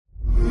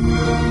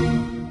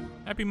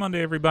Happy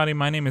Monday, everybody.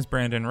 My name is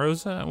Brandon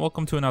Rosa, and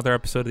welcome to another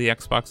episode of the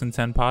Xbox in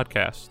 10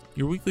 podcast,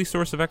 your weekly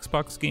source of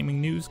Xbox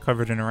gaming news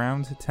covered in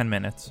around 10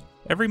 minutes.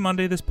 Every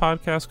Monday, this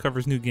podcast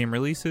covers new game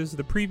releases,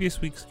 the previous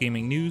week's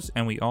gaming news,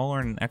 and we all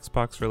learn an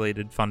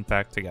Xbox-related fun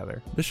fact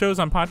together. The show's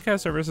on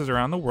podcast services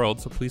around the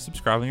world, so please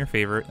subscribe on your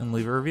favorite and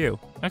leave a review.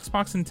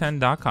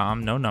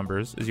 Xboxin10.com, no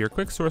numbers, is your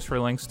quick source for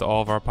links to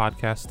all of our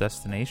podcast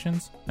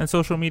destinations and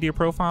social media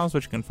profiles,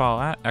 which you can follow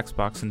at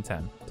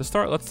Xboxin10. To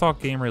start, let's talk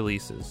game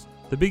releases.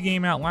 The big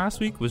game out last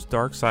week was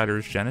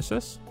Darksiders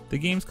Genesis. The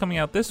games coming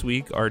out this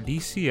week are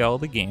DCL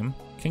the Game,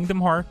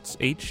 Kingdom Hearts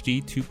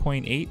HD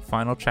 2.8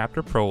 Final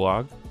Chapter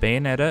Prologue,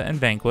 Bayonetta and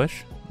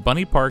Vanquish,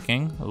 Bunny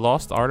Parking,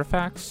 Lost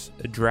Artifacts,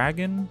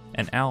 Dragon,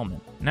 and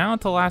Element. Now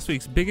to last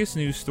week's biggest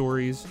news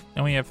stories,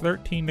 and we have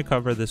 13 to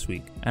cover this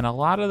week. And a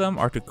lot of them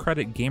are to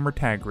credit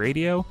Gamertag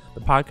Radio,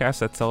 the podcast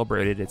that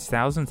celebrated its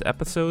 1000th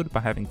episode by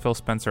having Phil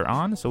Spencer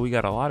on, so we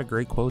got a lot of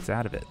great quotes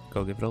out of it.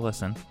 Go give it a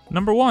listen.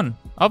 Number 1.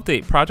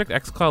 Update. Project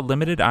xCloud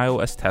Limited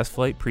iOS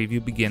TestFlight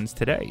preview begins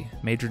today.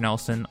 Major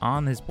Nelson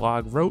on his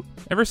blog wrote,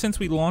 "Ever since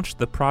we launched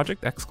the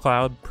Project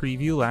xCloud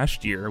preview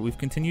last year, we've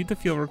continued to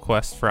field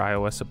requests for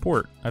iOS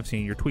support. I've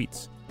seen your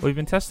tweets. We've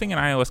been testing an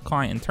iOS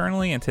client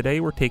internally, and today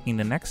we're taking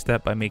the next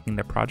step by making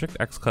the Project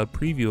xCloud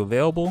preview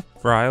available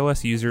for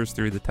iOS users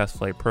through the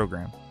TestFlight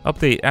program."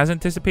 Update. As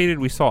anticipated,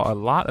 we saw a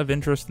lot of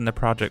interest in the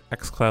Project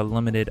xCloud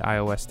Limited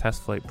iOS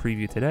TestFlight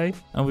preview today,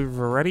 and we've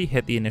already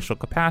hit the initial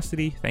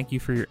capacity. Thank you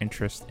for your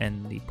interest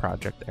in the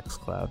Project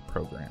xCloud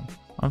program.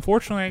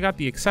 Unfortunately, I got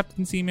the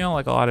acceptance email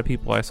like a lot of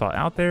people I saw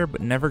out there,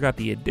 but never got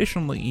the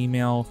additional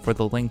email for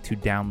the link to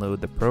download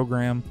the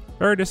program.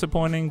 Very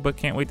disappointing, but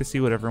can't wait to see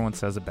what everyone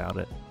says about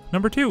it.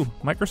 Number 2,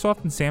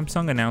 Microsoft and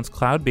Samsung announced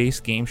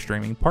cloud-based game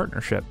streaming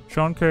partnership.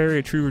 Sean Carey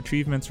at True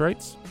Achievements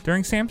writes,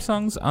 "During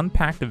Samsung's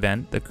Unpacked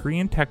event, the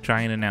Korean tech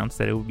giant announced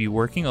that it would be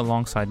working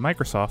alongside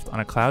Microsoft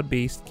on a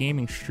cloud-based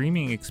gaming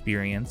streaming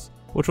experience,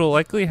 which will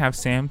likely have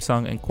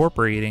Samsung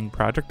incorporating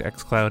Project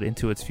xCloud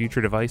into its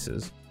future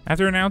devices."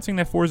 After announcing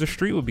that Forza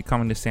Street would be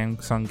coming to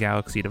Samsung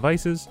Galaxy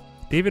devices,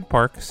 David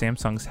Park,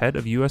 Samsung's head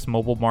of US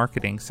mobile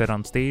marketing, said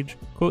on stage,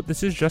 quote,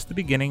 "This is just the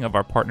beginning of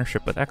our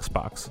partnership with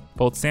Xbox.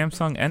 Both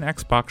Samsung and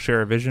Xbox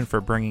share a vision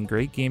for bringing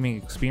great gaming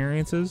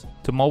experiences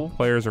to mobile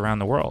players around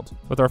the world.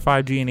 With our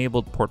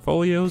 5G-enabled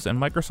portfolios and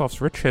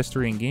Microsoft's rich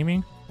history in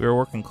gaming, we are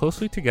working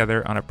closely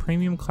together on a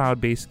premium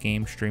cloud-based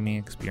game streaming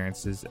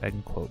experiences,"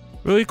 end quote.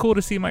 Really cool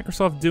to see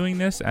Microsoft doing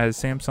this, as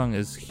Samsung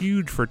is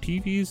huge for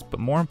TVs, but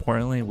more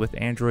importantly with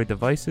Android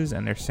devices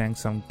and their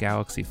Samsung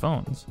Galaxy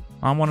phones.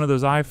 I'm one of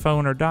those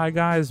iPhone or die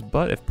guys,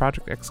 but if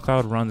Project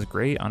xCloud runs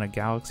great on a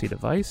Galaxy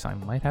device, I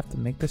might have to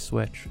make the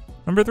switch.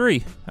 Number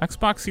 3,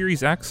 Xbox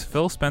Series X,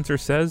 Phil Spencer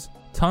says,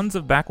 "Tons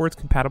of backwards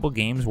compatible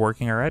games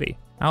working already."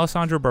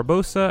 Alessandro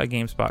Barbosa at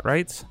GameSpot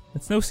writes,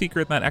 "It's no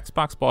secret that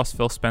Xbox boss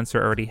Phil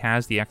Spencer already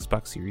has the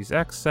Xbox Series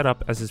X set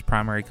up as his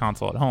primary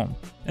console at home,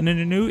 and in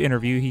a new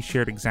interview he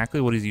shared exactly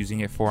what he's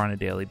using it for on a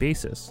daily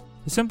basis.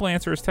 The simple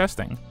answer is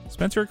testing."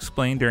 Spencer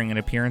explained during an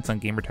appearance on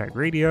Gamertag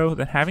Radio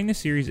that having the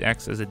Series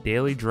X as a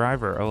daily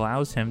driver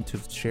allows him to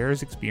share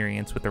his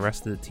experience with the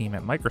rest of the team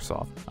at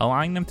Microsoft,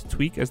 allowing them to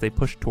tweak as they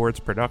push towards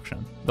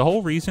production. The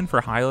whole reason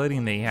for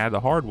highlighting that he had the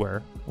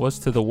hardware was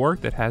to the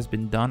work that has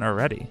been done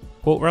already.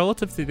 Quote,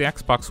 "Relative to the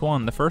Xbox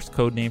One, the first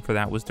codename for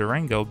that was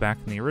Durango back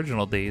in the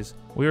original days.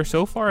 We are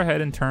so far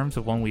ahead in terms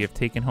of when we have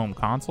taken home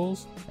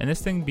consoles, and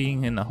this thing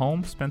being in the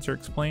home," Spencer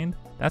explained.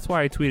 "That's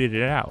why I tweeted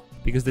it out,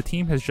 because the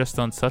team has just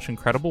done such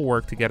incredible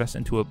work to get us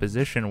into a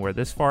position where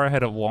this far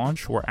ahead of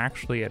launch we're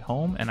actually at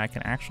home and I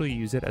can actually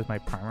use it as my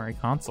primary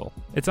console.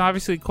 It's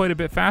obviously quite a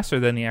bit faster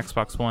than the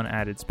Xbox One,"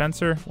 added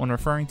Spencer, when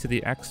referring to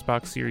the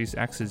Xbox Series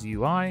X's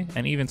UI,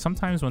 and even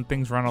sometimes when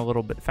things run a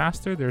little bit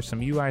faster, there's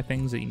some UI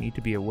things that you need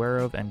to be aware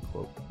of, end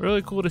quote.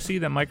 Really cool to see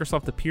that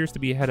Microsoft appears to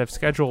be ahead of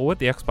schedule with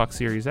the Xbox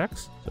Series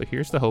X, so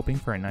here's to hoping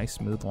for a nice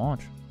smooth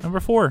launch. Number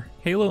 4,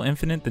 Halo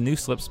Infinite, the new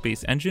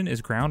Slipspace engine,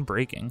 is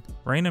groundbreaking.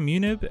 Raina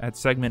Munib at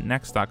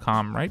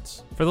SegmentNext.com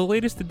writes, "For the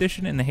latest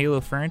edition in the Halo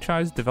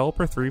franchise,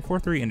 developer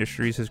 343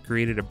 Industries has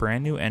created a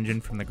brand new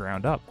engine from the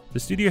ground up. The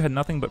studio had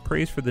nothing but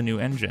praise for the new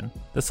engine.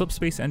 The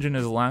Slipspace engine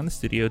is allowing the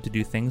studio to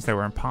do things that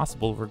were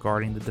impossible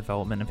regarding the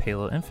development of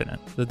Halo Infinite."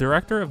 The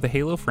director of the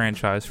Halo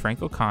franchise,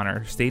 Frank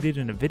O'Connor, stated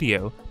in a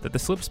video that the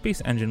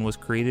Slipspace engine was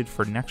created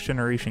for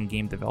next-generation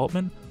game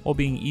development while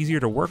being easier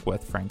to work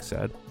with, Frank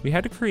said. "We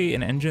had to create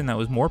an engine that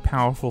was more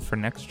powerful for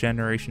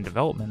next-generation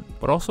development,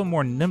 but also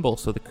more nimble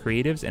so the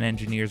creatives and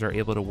engineers are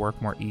able to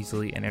work more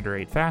easily and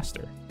iterate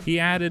faster." He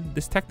added,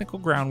 "This technical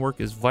groundwork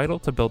is vital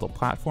to build a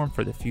platform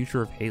for the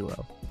future of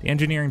Halo." The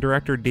engineering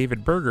director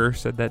David Berger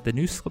said that the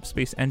new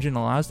Slipspace engine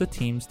allows the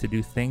teams to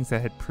do things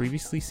that had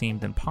previously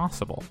seemed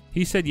impossible.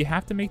 He said, "You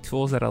have to make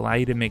tools that allow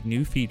you to make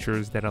new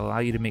features that allow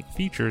you to make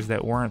features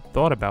that weren't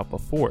thought about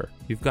before.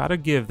 You've got to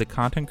give the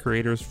content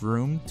creators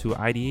room to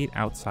ideate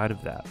outside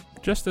of that.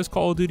 Just as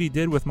Call of Duty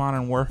did with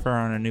Modern Warfare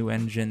on a new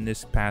engine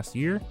this past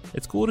year,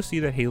 it's cool to see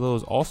that Halo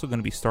is also going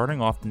to be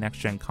starting off the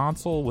next-gen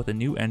console with a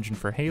new engine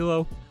for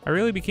Halo. I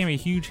really became a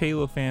huge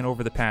Halo fan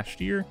over the past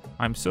year.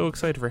 I'm so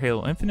excited for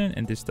Halo Infinite,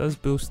 and this does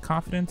boost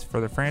confidence for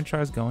the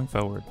franchise going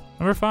forward.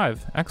 Number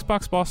 5.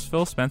 Xbox boss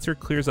Phil Spencer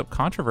clears up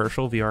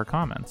controversial VR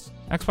comments.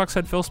 Xbox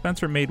head Phil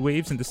Spencer made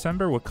waves in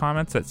December with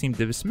comments that seemed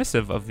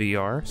dismissive of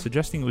VR,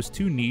 suggesting it was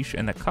too niche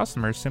and that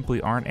customers simply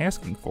aren't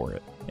asking for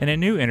it. In a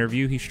new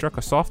interview, he struck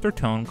a softer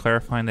tone,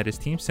 clarifying that his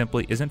team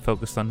simply isn't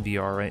focused on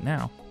VR right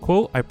now.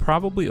 Quote, "I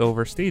probably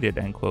overstated,"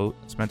 end quote,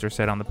 Spencer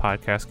said on the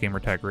podcast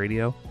Gamertag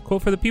Radio.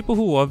 Quote, "For the people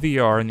who love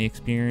VR and the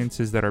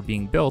experiences that are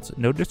being built,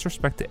 no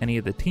disrespect to any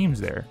of the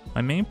teams there.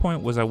 My main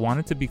point was I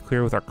wanted to be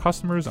clear with our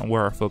customers on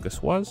where our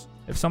focus was.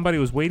 If somebody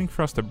was waiting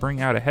for us to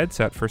bring out a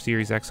headset for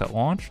Series X at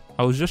launch,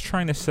 I was just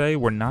trying to say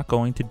we're not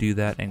going to do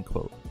that," end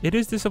quote. It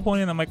is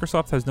disappointing that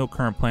Microsoft has no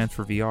current plans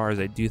for VR, as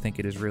I do think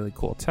it is really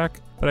cool tech,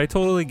 but I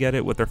totally get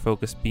it with their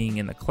focus being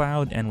in the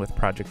cloud, and with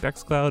Project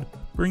xCloud,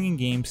 bringing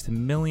games to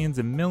millions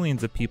and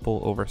millions of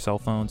people over cell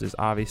phones is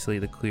obviously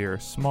the clear,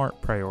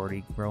 smart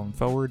priority going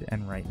forward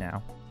and right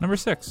now. Number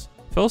 6.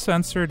 Phil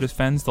Spencer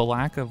defends the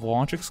lack of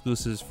launch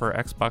exclusives for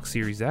Xbox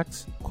Series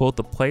X. Quote,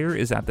 "The player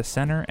is at the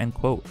center," end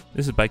quote.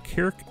 This is by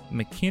Kirk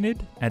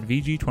McKinnon at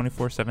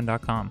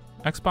VG247.com.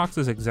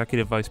 Xbox's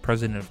Executive Vice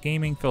President of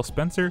Gaming, Phil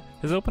Spencer,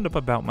 has opened up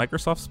about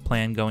Microsoft's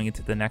plan going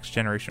into the next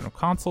generation of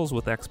consoles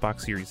with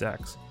Xbox Series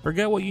X.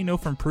 Forget what you know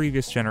from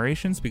previous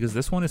generations, because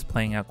this one is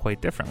playing out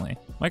quite differently.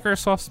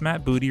 Microsoft's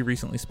Matt Booty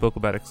recently spoke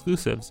about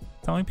exclusives,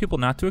 telling people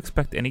not to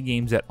expect any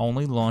games that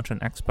only launch on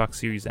Xbox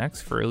Series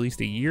X for at least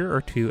a year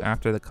or two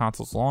after the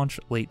console's launch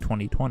late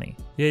 2020.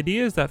 The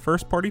idea is that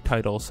first-party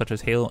titles such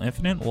as Halo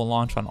Infinite will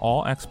launch on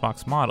all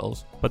Xbox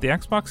models, but the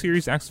Xbox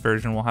Series X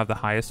version will have the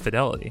highest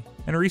fidelity.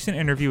 In a recent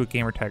interview with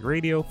Gamertag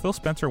Radio, Phil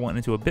Spencer went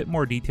into a bit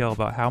more detail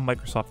about how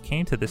Microsoft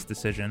came to this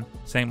decision,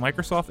 saying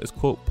Microsoft is,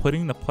 quote,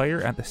 "putting the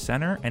player at the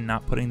center and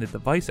not putting the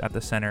device at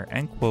the center,"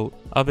 end quote,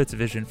 of its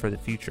vision for the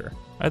future.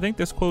 I think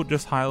this quote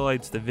just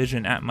highlights the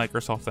vision at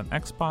Microsoft and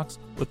Xbox,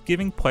 with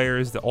giving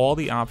players all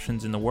the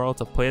options in the world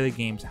to play the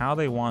games how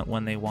they want,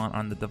 when they want,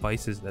 on the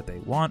devices that they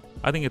want.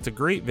 I think it's a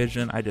great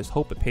vision. I just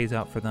hope it pays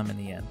out for them in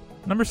the end.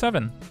 Number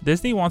 7.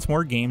 Disney wants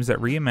more games that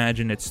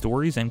reimagine its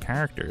stories and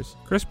characters.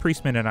 Chris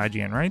Priestman at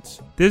IGN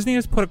writes, "Disney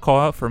has put a call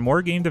out for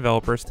more game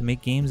developers to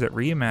make games that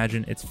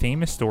reimagine its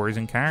famous stories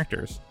and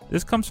characters."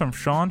 This comes from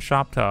Sean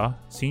Shoptaw,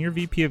 Senior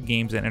VP of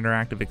Games and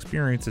Interactive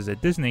Experiences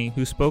at Disney,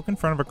 who spoke in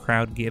front of a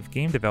crowd of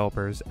game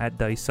developers at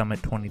DICE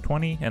Summit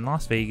 2020 in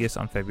Las Vegas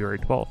on February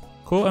 12th.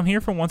 Quote, "I'm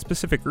here for one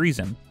specific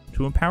reason,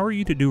 to empower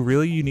you to do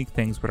really unique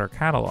things with our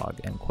catalog,"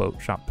 end quote,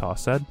 Shoptaw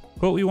said.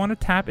 Quote, "We want to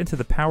tap into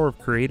the power of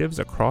creatives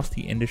across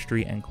the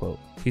industry," end quote.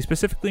 He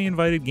specifically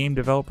invited game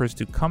developers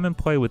to come and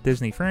play with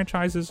Disney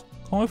franchises,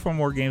 calling for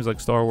more games like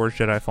Star Wars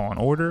Jedi Fallen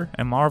Order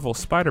and Marvel's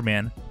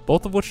Spider-Man,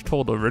 both of which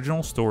told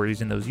original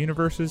stories in those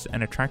universes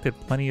and attracted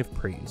plenty of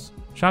praise.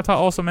 Shoptaw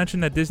also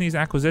mentioned that Disney's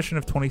acquisition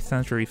of 20th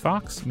Century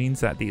Fox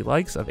means that the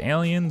likes of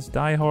Aliens,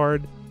 Die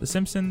Hard, The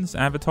Simpsons,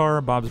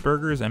 Avatar, Bob's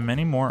Burgers, and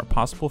many more are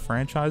possible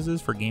franchises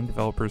for game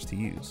developers to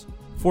use.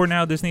 For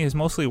now, Disney has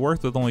mostly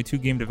worked with only 2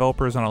 game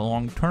developers on a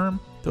long term,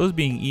 those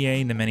being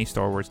EA in the many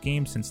Star Wars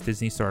games since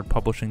Disney started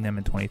publishing them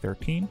in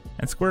 2013,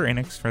 and Square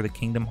Enix for the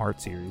Kingdom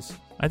Hearts series.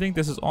 I think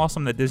this is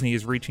awesome that Disney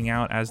is reaching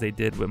out as they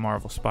did with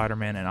Marvel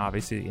Spider-Man and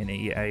obviously in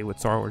EA with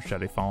Star Wars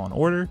Jedi Fallen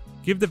Order.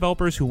 Give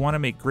developers who want to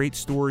make great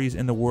stories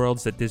in the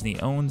worlds that Disney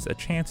owns a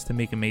chance to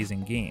make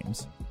amazing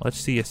games. Let's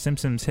see a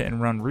Simpsons hit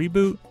and run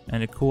reboot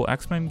and a cool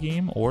X-Men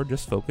game, or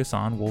just focus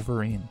on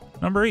Wolverine.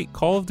 Number 8.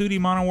 Call of Duty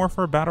Modern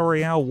Warfare Battle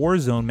Royale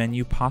Warzone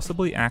menu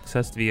possibly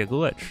accessed via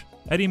glitch.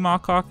 Eddie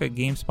Mockcock at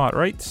GameSpot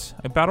writes,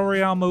 "A Battle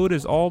Royale mode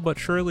is all but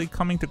surely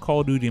coming to Call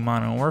of Duty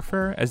Modern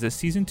Warfare, as the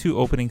Season 2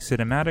 opening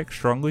cinematic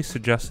strongly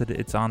suggested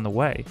it's on the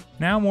way.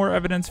 Now more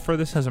evidence for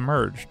this has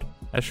emerged.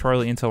 As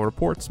Charlie Intel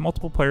reports,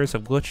 multiple players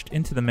have glitched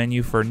into the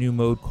menu for a new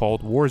mode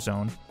called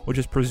Warzone, which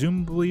is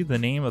presumably the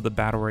name of the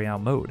Battle Royale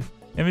mode.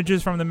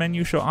 Images from the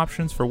menu show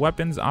options for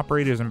weapons,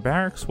 operators, and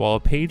barracks, while a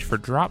page for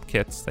drop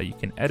kits that you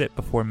can edit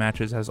before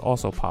matches has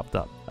also popped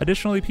up.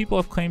 Additionally, people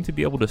have claimed to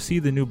be able to see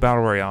the new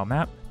Battle Royale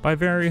map by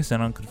various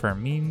and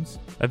unconfirmed means.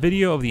 A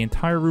video of the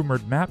entire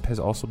rumored map has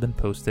also been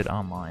posted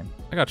online.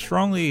 I got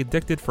strongly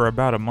addicted for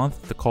about a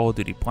month to Call of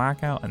Duty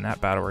Blackout and that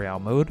Battle Royale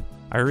mode.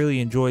 I really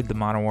enjoyed the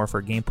Modern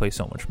Warfare gameplay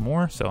so much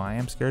more, so I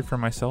am scared for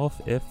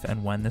myself if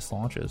and when this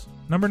launches."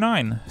 Number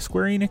 9.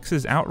 Square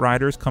Enix's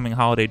Outriders coming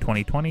holiday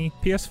 2020,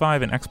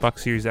 PS5 and Xbox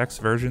Series X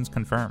versions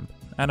confirmed.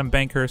 Adam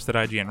Bankhurst at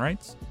IGN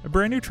writes, "A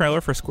brand new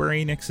trailer for Square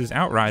Enix's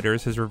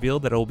Outriders has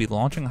revealed that it will be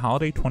launching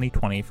holiday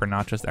 2020 for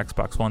not just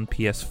Xbox One,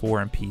 PS4,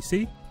 and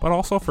PC, but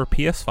also for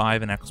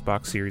PS5 and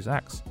Xbox Series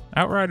X.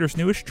 Outriders'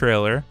 newest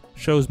trailer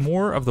shows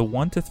more of the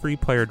 1 to 3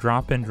 player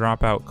drop-in,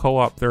 drop-out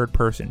co-op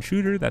third-person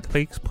shooter that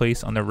takes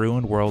place on the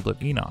ruined world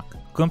of Enoch.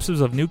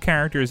 Glimpses of new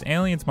characters,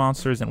 aliens,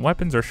 monsters, and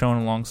weapons are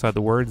shown alongside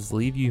the words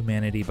 'Leave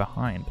humanity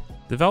behind.'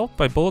 Developed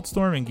by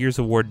Bulletstorm and Gears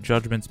of War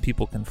Judgment's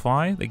People Can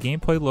Fly, the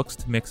gameplay looks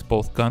to mix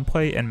both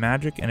gunplay and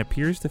magic and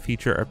appears to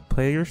feature a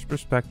player's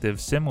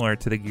perspective similar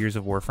to the Gears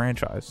of War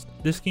franchise.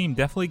 This game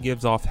definitely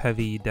gives off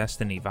heavy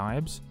Destiny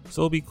vibes,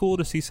 so it'll be cool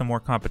to see some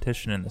more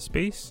competition in the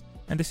space,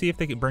 and to see if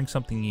they can bring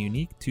something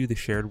unique to the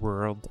shared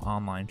world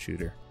online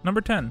shooter.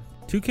 Number 10.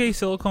 2K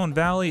Silicon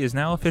Valley is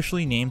now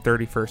officially named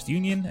 31st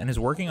Union and is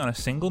working on a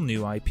single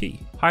new IP.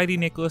 Heidi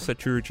Nicholas at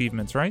True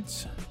Achievements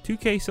writes,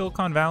 2K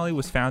Silicon Valley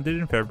was founded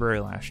in February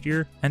last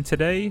year, and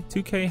today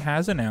 2K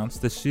has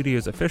announced the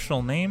studio's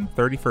official name,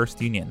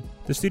 31st Union.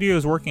 The studio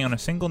is working on a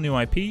single new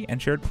IP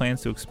and shared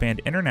plans to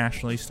expand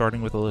internationally,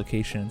 starting with a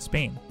location in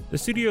Spain. The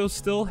studio is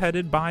still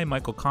headed by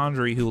Michael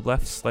Condrey, who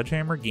left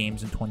Sledgehammer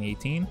Games in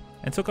 2018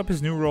 and took up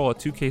his new role at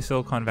 2K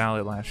Silicon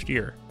Valley last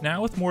year.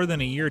 Now with more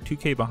than a year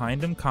 2K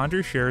behind him,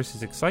 Condrey shares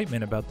his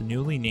excitement about the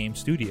newly named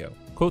studio.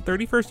 Quote,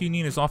 31st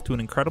Union is off to an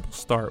incredible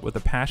start with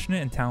a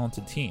passionate and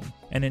talented team,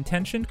 an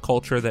intentioned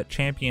culture that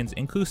champions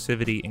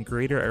inclusivity and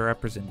greater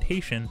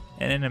representation,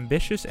 and an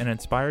ambitious and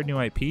inspired new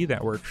IP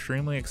that we're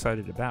extremely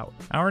excited about.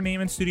 Our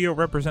name and studio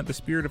represent the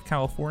spirit of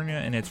California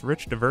and its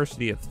rich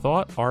diversity of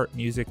thought, art,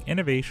 music,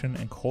 innovation,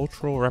 and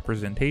cultural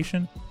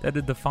representation that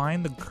have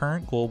defined the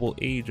current global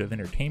age of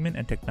entertainment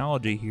and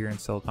technology here in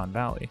Silicon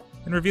Valley.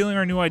 In revealing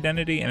our new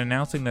identity and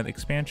announcing the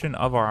expansion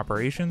of our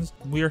operations,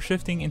 we are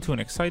shifting into an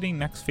exciting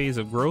next phase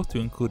of growth to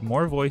include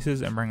more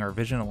voices and bring our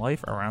vision to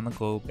life around the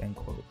globe, end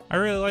quote. I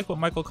really like what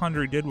Michael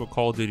Condrey did with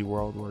Call of Duty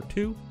World War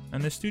II,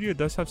 and the studio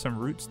does have some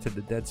roots to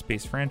the Dead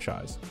Space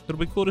franchise. It'll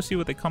be cool to see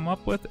what they come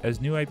up with, as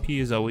new IP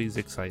is always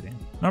exciting.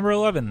 Number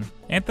 11.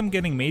 Anthem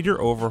getting major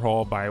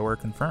overhaul,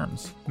 BioWare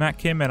confirms. Matt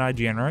Kim at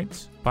IGN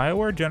writes,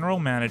 BioWare General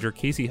Manager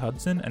Casey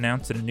Hudson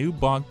announced in a new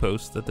blog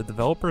post that the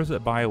developers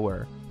at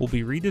BioWare will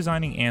be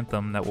redesigning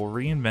Anthem that will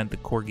reinvent the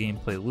core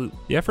gameplay loop.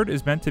 The effort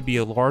is meant to be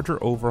a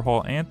larger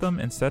overhaul Anthem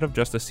instead of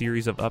just a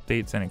series of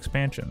updates and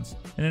expansions.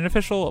 In an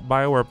official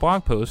BioWare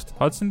blog post,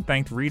 Hudson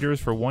thanked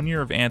readers for 1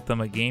 year of Anthem,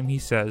 a game he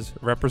says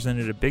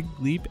represented a big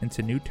leap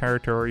into new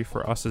territory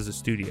for us as a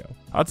studio.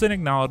 Hudson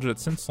acknowledged that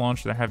since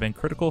launch there have been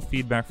critical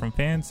feedback from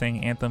fans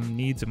saying Anthem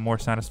needs a more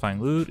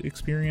satisfying loot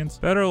experience,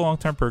 better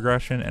long-term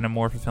progression, and a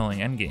more fulfilling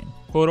endgame.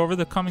 Quote, over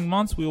the coming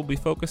months we will be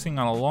focusing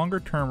on a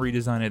longer-term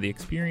redesign of the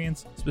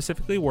experience,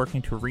 specifically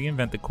working to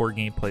reinvent the core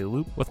gameplay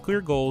loop with clear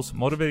goals,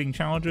 motivating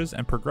challenges,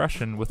 and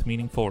progression with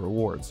meaningful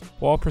rewards,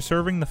 while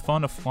preserving the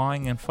fun of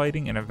flying and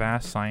fighting in a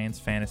vast science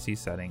fantasy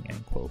setting,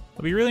 end quote.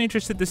 I'll be really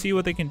interested to see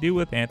what they can do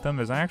with Anthem,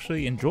 as I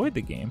actually enjoyed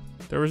the game.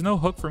 There was no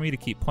hook for me to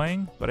keep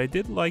playing, but I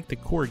did like the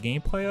core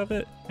gameplay of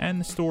it and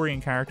the story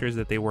and characters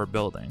that they were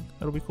building.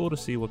 It'll be cool to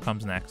see what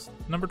comes next.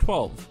 Number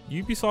 12.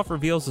 Ubisoft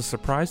reveals a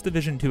surprise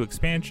Division 2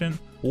 expansion,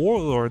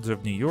 Warlords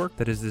of New York,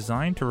 that is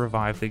designed to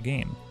revive the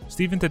game.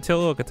 Stephen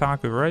Totillo at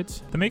Kotaku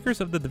writes, the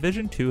makers of the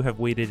Division 2 have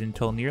waited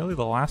until nearly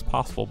the last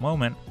possible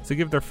moment to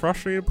give their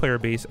frustrated player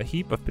base a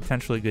heap of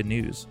potentially good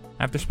news.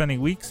 After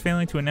spending weeks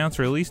failing to announce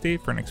a release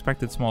date for an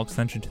expected small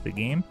extension to the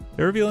game,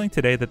 they're revealing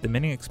today that the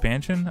mini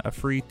expansion, a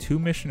free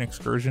 2-mission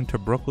excursion to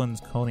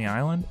Brooklyn's Coney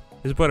Island,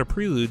 is but a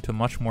prelude to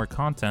much more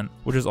content,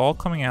 which is all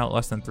coming out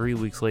less than 3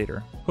 weeks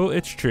later. Quote,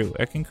 it's true,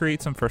 it can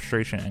create some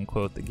frustration, end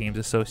quote, the game's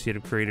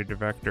associative creative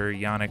director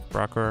Yannick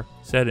Bracher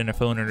said in a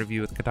phone interview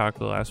with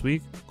Kotaku last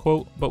week.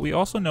 Quote, but we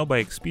also know by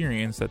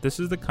experience that this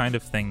is the kind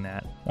of thing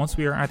that, once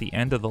we are at the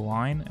end of the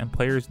line and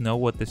players know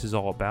what this is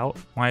all about,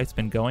 why it's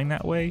been going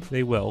that way,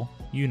 they will,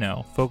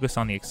 focus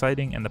on the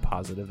exciting and the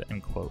positive,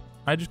 end quote.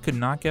 I just could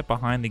not get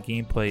behind the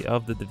gameplay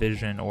of The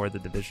Division or The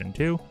Division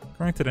 2.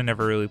 Granted, I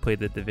never really played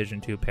The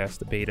Division 2 past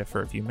the beta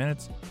for a few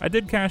minutes. I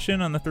did cash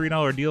in on the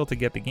 $3 deal to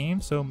get the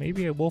game, so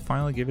maybe I will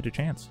finally give it a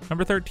chance.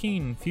 Number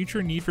 13.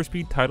 Future Need for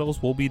Speed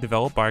titles will be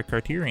developed by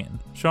Criterion.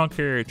 Sean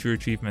Carey at True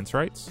Achievements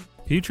writes,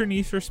 future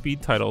Need for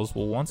Speed titles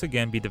will once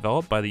again be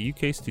developed by the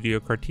UK studio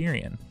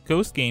Criterion.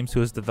 Ghost Games, who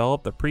has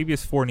developed the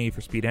previous 4 Need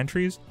for Speed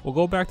entries, will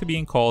go back to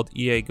being called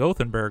EA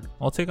Gothenburg and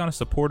will take on a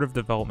supportive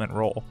development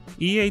role.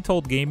 EA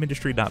told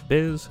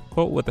GameIndustry.biz,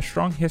 quote, with a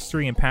strong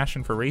history and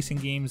passion for racing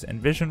games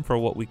and vision for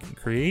what we can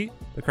create,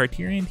 the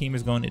Criterion team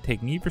is going to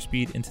take Need for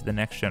Speed into the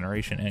next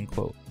generation, end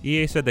quote.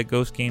 EA said that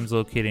Ghost Games,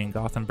 located in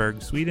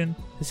Gothenburg, Sweden,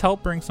 has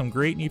helped bring some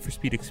great Need for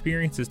Speed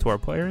experiences to our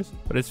players,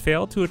 but has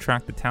failed to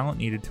attract the talent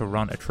needed to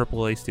run a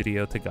AAA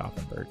studio to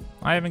Gothenburg.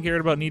 I haven't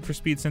cared about Need for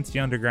Speed since the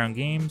Underground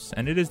games,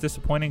 and it is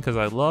disappointing because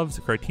I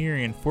loved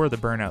Criterion for the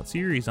Burnout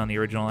series on the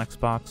original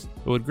Xbox.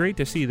 It would be great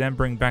to see them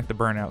bring back the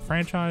Burnout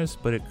franchise,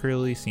 but it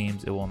clearly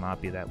seems it will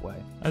not be that way.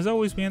 As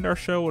always, we end our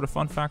show with a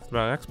fun fact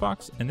about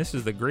Xbox, and this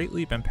is the great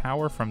leap in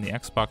power from the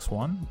Xbox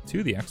One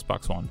to the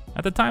Xbox One.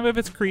 At the time of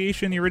its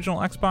creation, the original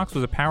Xbox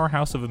was a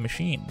powerhouse of a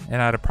machine. It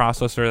had a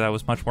processor that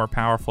was much more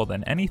powerful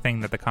than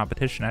anything that the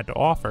competition had to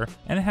offer,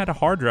 and it had a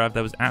hard drive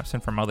that was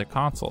absent from other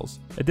consoles.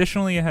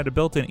 Additionally, it had a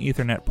built-in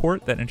Ethernet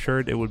port that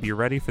ensured it would be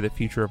ready for the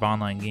future of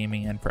online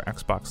gaming and for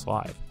Xbox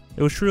Live.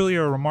 It was truly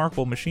a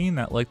remarkable machine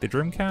that, like the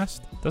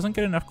Dreamcast, doesn't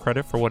get enough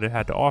credit for what it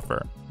had to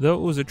offer. Though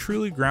it was a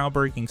truly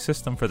groundbreaking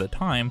system for the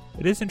time,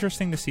 it is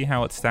interesting to see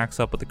how it stacks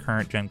up with the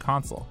current gen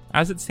console.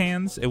 As it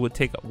stands, it would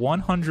take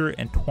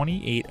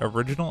 128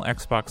 original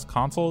Xbox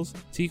consoles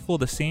to equal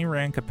the same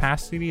RAM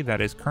capacity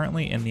that is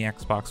currently in the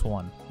Xbox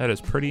One. That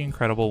is pretty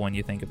incredible when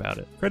you think about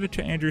it. Credit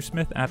to Andrew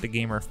Smith at The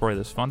Gamer for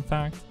this fun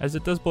fact, as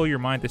it does blow your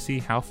mind to see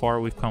how far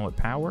we've come with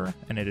power,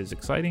 and it is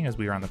exciting as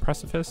we are on the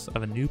precipice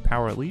of a new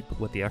power leap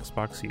with the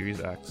Xbox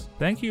Series X.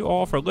 Thank you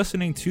all for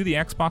listening to the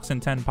Xbox in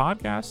 10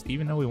 podcast,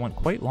 even though we went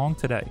quite long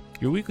today.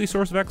 Your weekly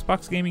source of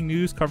Xbox gaming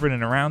news covered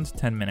in around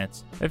 10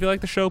 minutes. If you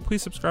like the show,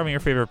 please subscribe on your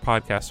favorite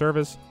podcast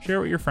service, share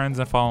it with your friends,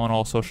 and follow on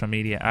all social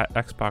media at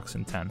Xbox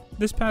in 10.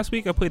 This past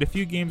week, I played a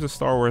few games of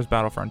Star Wars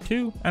Battlefront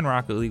 2 and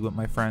Rocket League with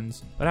my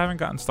friends, but I haven't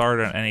gotten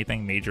started on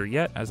anything major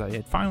yet, as I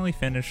had finally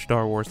finished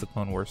Star Wars The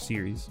Clone Wars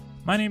series.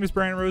 My name is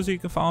Brandon Rosa. You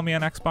can follow me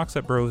on Xbox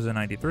at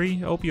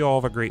Brosa93. I hope you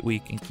all have a great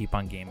week and keep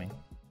on gaming.